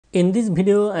In this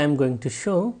video, I am going to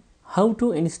show how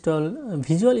to install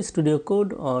Visual Studio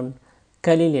Code on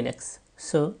Kali Linux.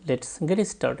 So let's get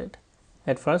started.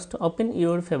 At first, open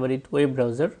your favorite web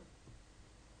browser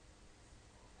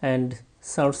and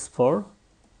search for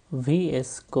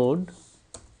VS Code.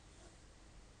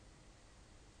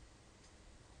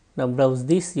 Now browse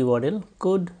this URL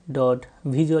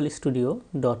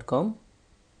code.visualstudio.com.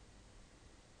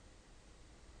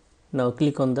 Now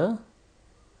click on the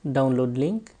download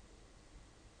link.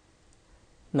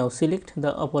 Now select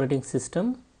the operating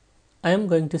system. I am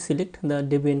going to select the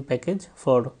Debian package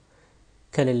for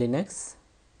Kali Linux.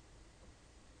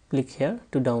 Click here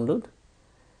to download.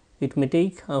 It may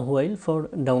take a while for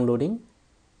downloading.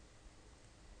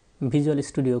 Visual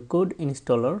Studio Code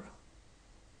installer.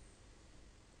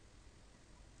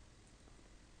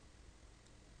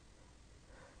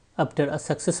 After a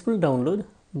successful download,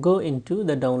 go into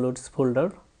the downloads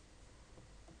folder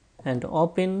and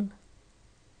open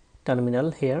terminal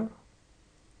here.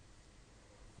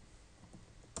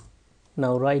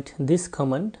 Now write this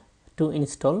command to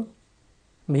install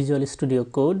Visual Studio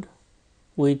Code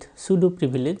with sudo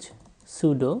privilege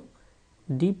sudo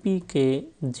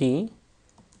dpkg-i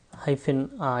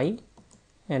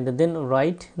and then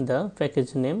write the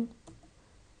package name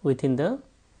within the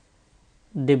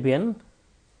Debian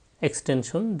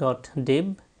extension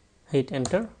 .deb. Hit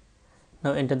enter.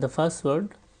 Now enter the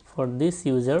password for this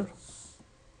user.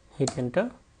 Hit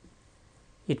enter.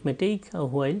 It may take a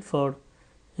while for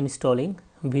installing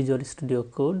Visual Studio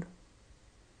Code.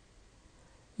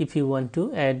 If you want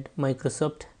to add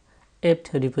Microsoft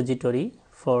apt repository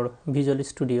for Visual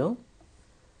Studio,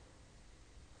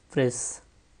 press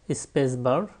space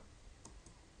bar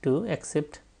to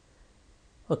accept.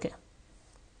 OK.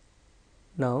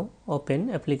 Now open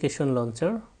application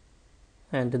launcher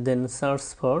and then search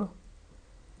for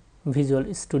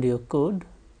Visual Studio Code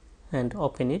and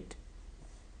open it.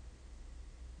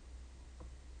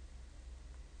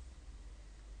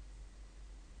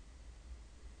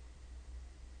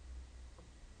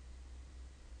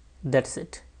 That's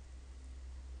it.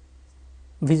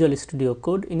 Visual Studio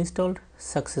Code installed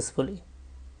successfully.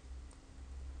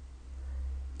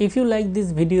 If you like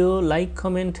this video, like,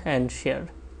 comment and share.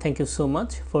 Thank you so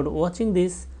much for watching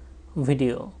this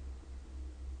video.